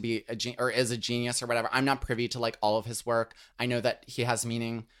like used to be is a genius or whatever. I'm not privy to like all of his work. I know that he has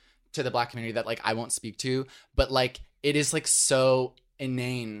meaning to the Black community that like I won't speak to, but like it is like so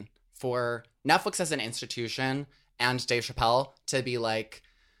inane for Netflix as an institution and Dave Chappelle to be like,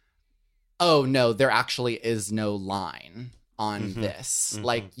 oh no, there actually is no line on this.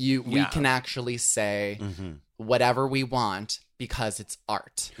 Like we can actually say whatever we want because it's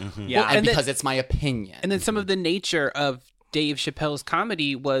art. And because it's my opinion. And then some of the nature of Dave Chappelle's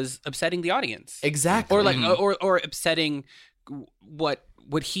comedy was upsetting the audience. Exactly. Or like or upsetting what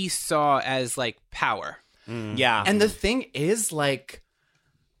he saw as like power. Yeah. And the thing is like,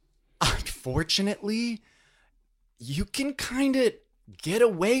 unfortunately, you can kind of get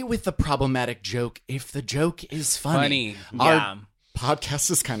away with the problematic joke if the joke is funny. Our podcast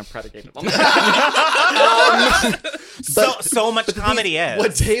is kind of predicated on that. So much comedy is.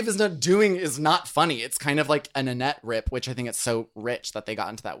 What Dave is not doing is not funny. It's kind of like an Annette rip, which I think it's so rich that they got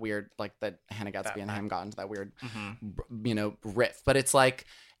into that weird, like that Hannah Gadsby and him got into that weird, riff. But it's like,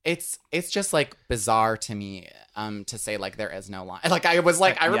 it's just like bizarre to me to say like there is no line. Like I was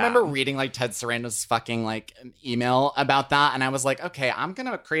like I remember reading like Ted Sarandos' fucking like email about that, and I was like, okay, I'm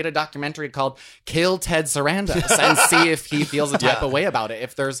gonna create a documentary called "Kill Ted Sarandos" and see if he feels a type of way about it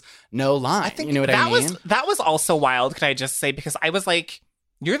if there's no line. I think you know what I mean. That was also wild. Could I just say, because I was like,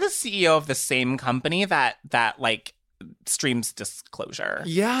 you're the CEO of the same company that like streams Disclosure.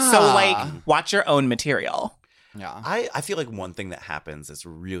 Yeah. So like, watch your own material. Yeah. I feel like one thing that happens that's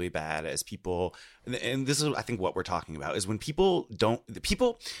really bad is people, and this is I think what we're talking about, is when people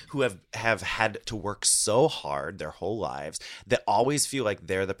who have had to work so hard their whole lives that always feel like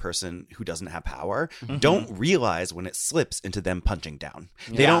they're the person who doesn't have power, don't realize when it slips into them punching down.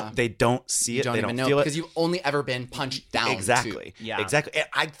 They don't see it. They don't feel it because you've only ever been punched down. Exactly. To. Yeah. Exactly. And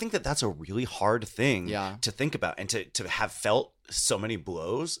I think that that's a really hard thing to think about, and to have felt so many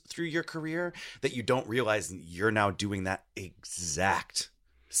blows through your career that you don't realize you're now doing that exact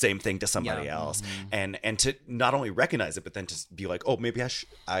same thing to somebody else, and to not only recognize it but then to be like, oh, maybe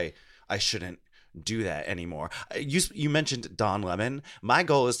I shouldn't do that anymore. You mentioned Don Lemon. My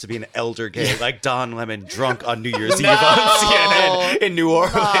goal is to be an elder gay like Don Lemon, drunk on New Year's Eve on CNN in New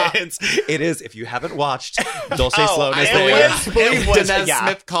Orleans. It is, if you haven't watched Dulce Sloan is there. Denez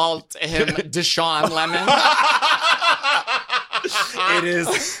Smith called him Deshaun Lemon.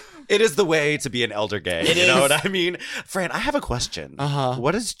 It is the way to be an elder gay. You know what I mean? Fran, I have a question.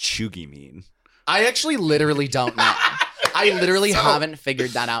 What does cheugy mean? I actually literally don't know. I literally haven't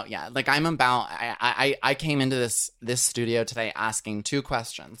figured that out yet. Like I came into this studio today asking two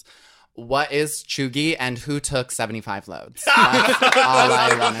questions. What is cheugy and who took 75 loads? That's all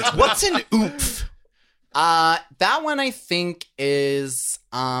I wanted to know. What's an oomph? That one I think is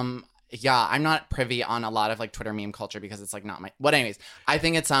I'm not privy on a lot of like Twitter meme culture because it's like not my. But anyways, I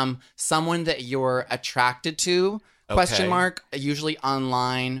think it's someone that you're attracted to. Question mark. Usually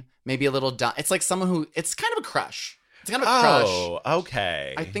online, maybe a little dumb. It's like someone who it's kind of a crush. It's kind of a crush. Oh,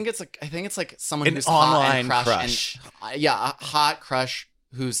 okay. I think it's like someone An who's online hot and crush. And, a hot crush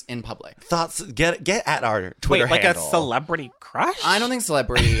who's in public. Thoughts? Get at our Twitter like handle. a celebrity crush? I don't think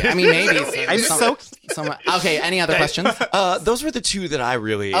celebrity. I mean, maybe. Okay. Any other questions? Those were the two that I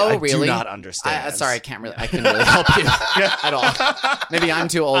really, do not understand. Sorry, I couldn't really help you at all. Maybe I'm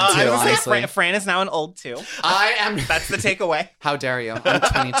too old too. I was honestly, say Fran is now an old too. I am. That's the takeaway. How dare you? I'm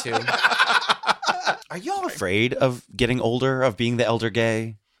 22. Are y'all afraid of getting older, of being the elder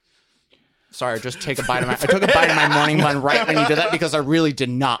gay? Sorry, I took a bite of my morning bun right when you did that because I really did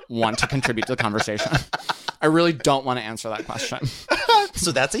not want to contribute to the conversation. I really don't want to answer that question.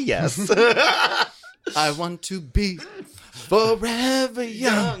 So that's a yes. I want to be forever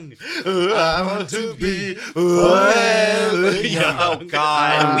young. I want to be forever young. Oh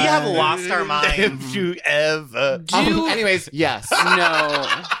God, we have lost our minds. If you ever. Anyways, yes. No.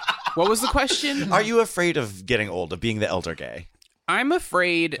 What was the question? Are you afraid of getting old, of being the elder gay? I'm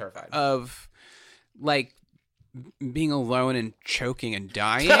afraid of like being alone and choking and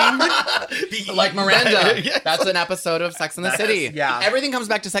dying. Like Miranda. That's an episode of Sex and the City. Yeah. Everything comes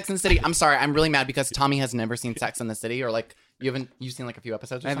back to Sex and the City. I'm sorry. I'm really mad because Tommy has never seen Sex and the City or like You've seen like a few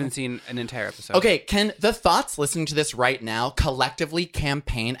episodes or I haven't something? seen an entire episode. Okay, can the thoughts listening to this right now collectively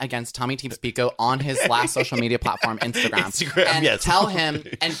campaign against Tommy Team Spico on his last social media platform, Instagram, and yes. tell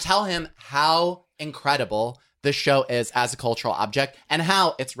him how incredible the show is as a cultural object and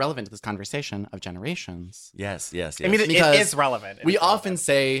how it's relevant to this conversation of generations. Yes. I mean, it Because is relevant. We often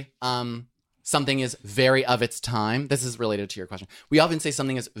say something is very of its time. This is related to your question. We often say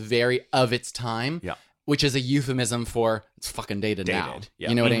something is very of its time, Yeah. which is a euphemism for it's fucking dated now. Yeah.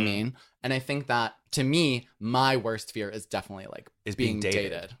 You know what I mean? And I think that, to me, my worst fear is definitely like Is being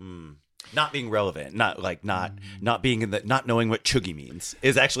dated. Not being relevant, not being in the, not knowing what chuggy means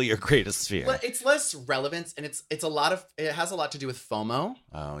is actually your greatest fear. But it's less relevance, and it has a lot to do with FOMO.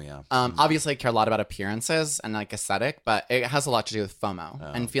 Oh yeah. Obviously, I care a lot about appearances and like aesthetic, but it has a lot to do with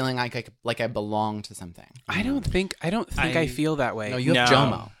FOMO and feeling like I belong to something. I don't think I feel that way. No, you have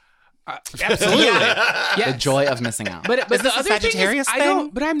JOMO, Absolutely. Yes. the joy of missing out. But Is the this a other thing Sagittarius is, thing?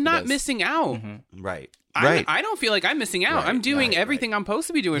 but I'm not It is. missing out. Right. I don't feel like I'm missing out. Right, I'm doing right, everything I'm supposed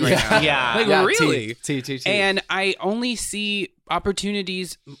to be doing right now. Yeah. Like, Yeah, really. T. And I only see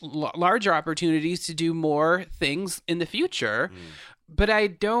opportunities, larger opportunities to do more things in the future. But I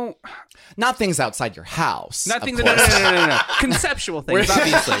don't. Not things outside your house. Not of things. course. No. Conceptual things,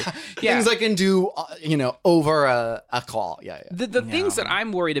 obviously. Yeah. Things I can do, over a call. Yeah. The things that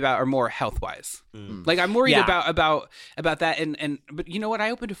I'm worried about are more health wise. Like I'm worried Yeah. about that. And but you know what?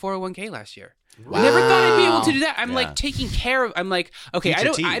 I opened a 401k last year. I never thought I'd be able to do that. I'm like taking care of. I'm like, okay,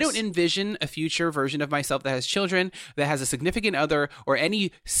 I don't envision a future version of myself that has children, that has a significant other, or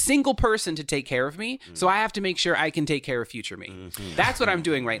any single person to take care of me. So I have to make sure I can take care of future me. That's what I'm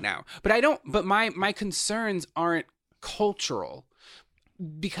doing right now. But I don't. But my concerns aren't cultural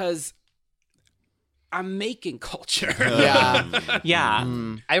because I'm making culture. Yeah. Yeah.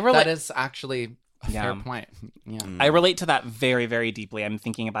 I relate. That is actually a fair point. Yeah. I relate to that very, very deeply. I'm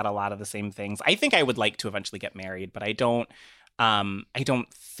thinking about a lot of the same things. I think I would like to eventually get married, but I don't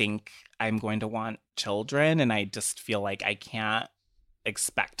think I'm going to want children, and I just feel like I can't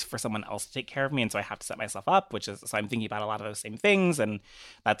expect for someone else to take care of me, and so I have to set myself up, so I'm thinking about a lot of those same things, and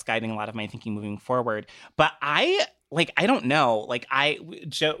that's guiding a lot of my thinking moving forward. But I don't know. Like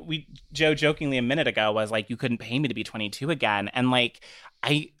Joe jokingly a minute ago was like, you couldn't pay me to be 22 again, and like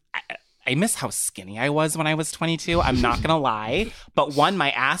I miss how skinny I was when I was 22. I'm not gonna lie, but one, my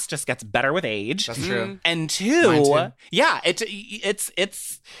ass just gets better with age. That's true. And Mine two, too. yeah, it's a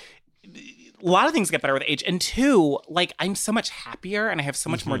lot of things get better with age. And two, like I'm so much happier and I have so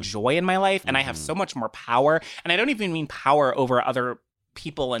much more joy in my life, and I have so much more power. And I don't even mean power over other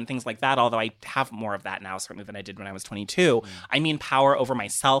people and things like that, although I have more of that now certainly than I did when I was 22. I mean power over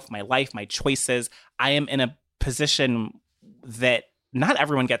myself, my life, my choices. I am in a position that not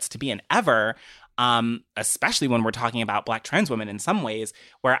everyone gets to be in ever, especially when we're talking about Black trans women in some ways,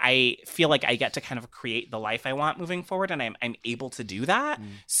 where I feel like I get to kind of create the life I want moving forward, and I'm able to do that.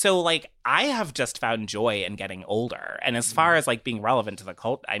 So like I have just found joy in getting older. And as far as like being relevant to the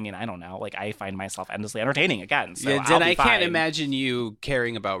cult, I mean, I don't know, like I find myself endlessly entertaining again. So Yeah, I'll then be I can't fine. imagine you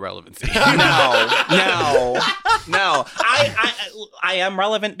caring about relevancy. No. I am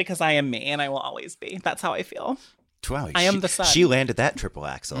relevant because I am me, and I will always be. That's how I feel. Wow, I am the sun. She landed that triple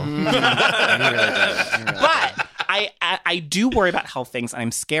axel. But I do worry about health things, and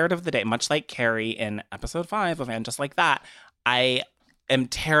I'm scared of the day, much like Carrie in episode 5 of And Just Like That. I am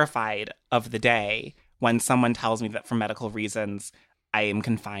terrified of the day when someone tells me that for medical reasons, I am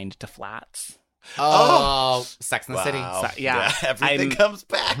confined to flats. Oh, Sex in the City. Wow. So, yeah. Everything I'm- comes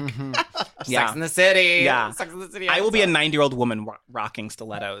back. Sex in the City. Yeah. Sex in the City. I will be a 90-year-old woman rocking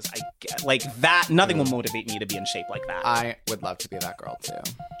stilettos. Like that. Nothing will motivate me to be in shape like that. I would love to be that girl too.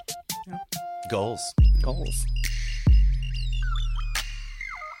 Goals. Goals.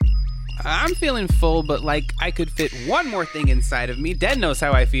 I'm feeling full, but like I could fit one more thing inside of me. Den knows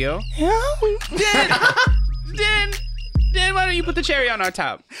how I feel. Den, why don't you put the cherry on our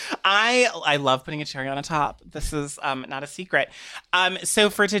top? I love putting a cherry on a top. This is not a secret. So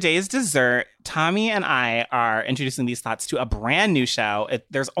for today's dessert, Tommy and I are introducing these thoughts to a brand new show.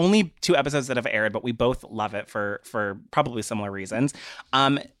 There's only 2 episodes that have aired, but we both love it for probably similar reasons.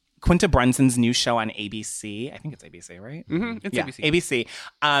 Quinta Brunson's new show on ABC. I think it's ABC, right? Mm-hmm, it's Yeah, ABC.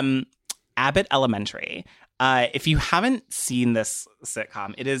 ABC. Abbott Elementary. If you haven't seen this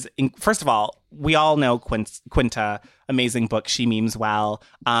sitcom, it is, first of all, we all know Quinta, amazing book, She Memes Well,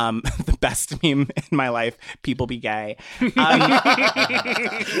 the best meme in my life, People Be Gay,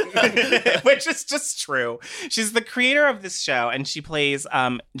 which which is just true. She's the creator of this show, and she plays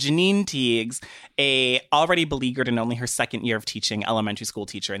Janine Teagues, a already beleaguered and only her second year of teaching elementary school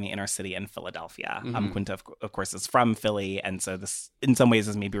teacher in the inner city in Philadelphia. Quinta, of course, is from Philly, and so this, in some ways,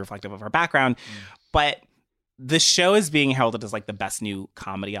 is maybe reflective of her background. But the show is being heralded as like the best new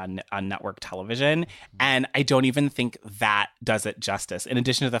comedy on network television. And I don't even think that does it justice. In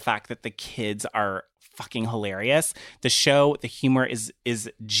addition to the fact that the kids are fucking hilarious, the show, the humor is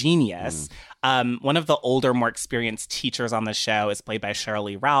genius. One of the older, more experienced teachers on the show is played by Sheryl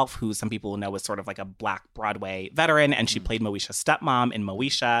Lee Ralph, who some people know is sort of like a Black Broadway veteran. And she played Moesha's stepmom in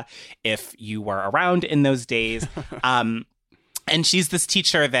Moesha, if you were around in those days. And she's this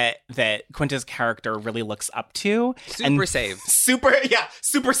teacher that Quinta's character really looks up to. Super saved. Super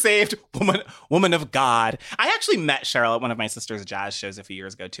saved woman of God. I actually met Sheryl at one of my sister's jazz shows a few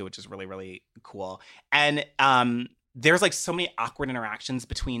years ago too, which is really, really cool. And there's like so many awkward interactions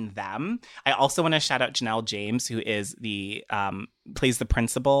between them. I also want to shout out Janelle James, who is the plays the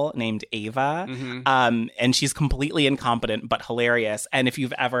principal named Ava. And she's completely incompetent but hilarious. And if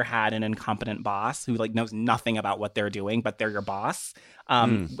you've ever had an incompetent boss who like knows nothing about what they're doing, but they're your boss,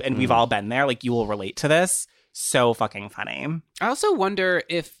 and we've all been there, like you will relate to this. So fucking funny. I also wonder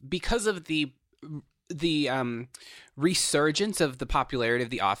if because of the resurgence of the popularity of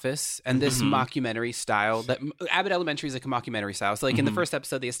The Office and this mockumentary style, that Abbott Elementary is like a mockumentary style. So like in the first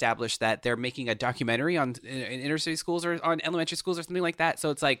episode, they established that they're making a documentary on in inner city schools or on elementary schools or something like that.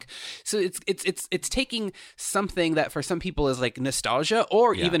 So it's like, it's taking something that for some people is like nostalgia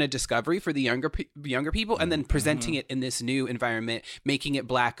or even a discovery for the younger people, and then presenting it in this new environment, making it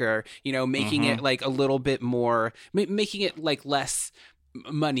blacker, making it like a little bit more, making it like less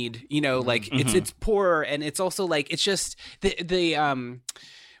moneyed, like it's poorer, and it's also like it's just the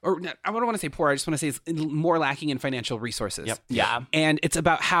or I don't want to say poor, I just want to say it's more lacking in financial resources. And it's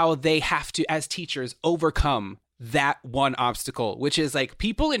about how they have to, as teachers, overcome that one obstacle, which is like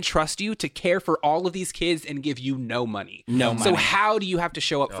people entrust you to care for all of these kids and give you no money. So how do you have to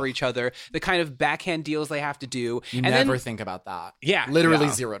show up for each other? The kind of backhand deals they have to do. You never think about that. Literally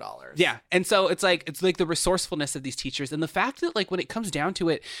 $0. And so it's like the resourcefulness of these teachers and the fact that like when it comes down to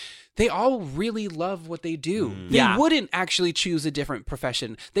it, they all really love what they do. They wouldn't actually choose a different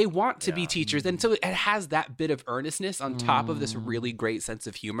profession. They want to be teachers. And so it has that bit of earnestness on top of this really great sense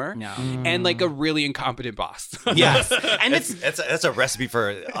of humor and like a really incompetent boss. Yes. And it's a recipe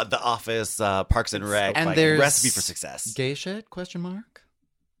for The Office, Parks and Rec, and like, there's recipe for success. Gay shit? Question mark?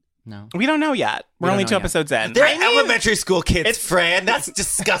 No. We don't know yet. We're only 2 episodes in. They're elementary school kids, Fran. That's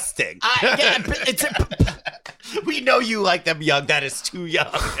disgusting. We know you like them young. That is too young.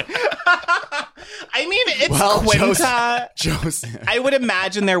 I mean, it's Quinta. Joseph. I would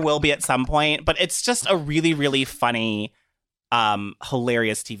imagine there will be at some point, but it's just a really, really funny,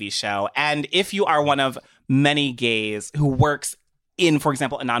 hilarious TV show. And if you are one of many gays who works in, for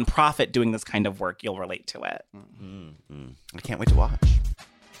example, a nonprofit doing this kind of work, you'll relate to it. I can't wait to watch.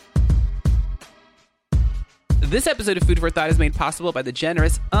 This episode of Food for Thought is made possible by the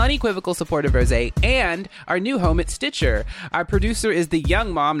generous, unequivocal support of Rosé and our new home at Stitcher. Our producer is the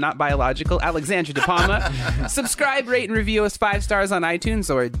young mom, not biological, Alexandra De Palma. Subscribe, rate, and review us 5 stars on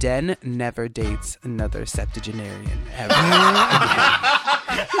iTunes, or Den never dates another septuagenarian ever.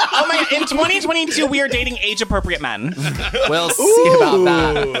 Oh my! In 2022, we are dating age-appropriate men. We'll see about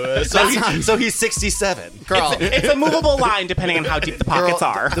that. So he's 67. Girl. It's a movable line depending on how deep the pockets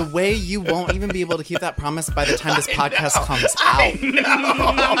are. The way you won't even be able to keep that promise by the time this podcast comes out. I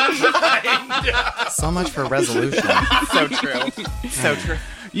know. So much for resolution. So true. So true.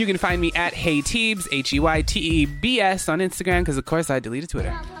 You can find me at HeyTeebs, HeyTeebs on Instagram, because of course I deleted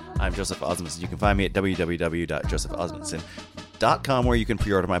Twitter. I'm Joseph Osmundson. You can find me at www.josephosmundson.com, where you can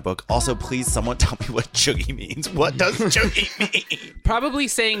pre-order my book. Also, please, someone tell me what chuggy means. What does chuggy mean? Probably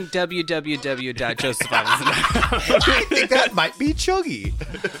saying www.josephosmundson.com. I think that might be chuggy.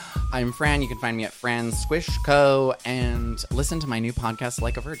 I'm Fran. You can find me at Fran Squish Co. And listen to my new podcast,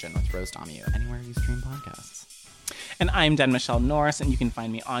 Like a Virgin, with Rose Domu, anywhere you stream podcasts. And I'm Den Michelle Norris, and you can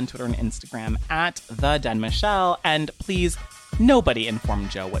find me on Twitter and Instagram at the Den Michelle. And please, nobody inform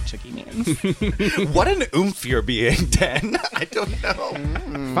Joe what chuggy means. What an oomph you're being, Den. I don't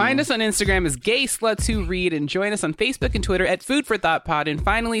know. Find us on Instagram as Gay Sluts Who Read, and join us on Facebook and Twitter at Food for Thought Pod. And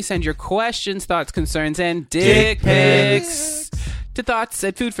finally, send your questions, thoughts, concerns, and dick pics to thoughts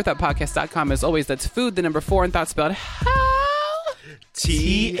at foodforthoughtpodcast.com. As always, that's food, the number 4, and thought spelled how?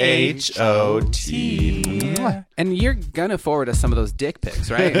 THOT. And you're gonna forward us some of those dick pics,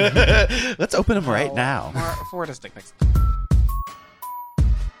 right? Let's open them right now. Forward us dick pics.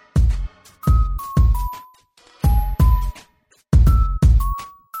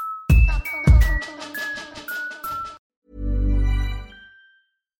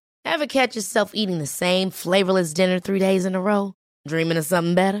 Ever catch yourself eating the same flavorless dinner 3 days in a row? Dreaming of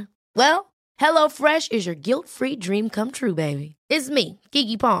something better? Well, HelloFresh is your guilt-free dream come true, baby. It's me,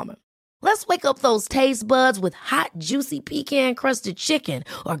 Keke Palmer. Let's wake up those taste buds with hot, juicy pecan-crusted chicken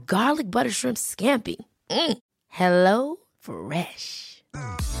or garlic butter shrimp scampi. Hello Fresh.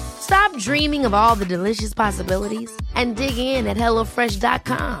 Stop dreaming of all the delicious possibilities and dig in at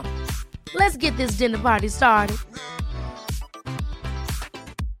HelloFresh.com. Let's get this dinner party started.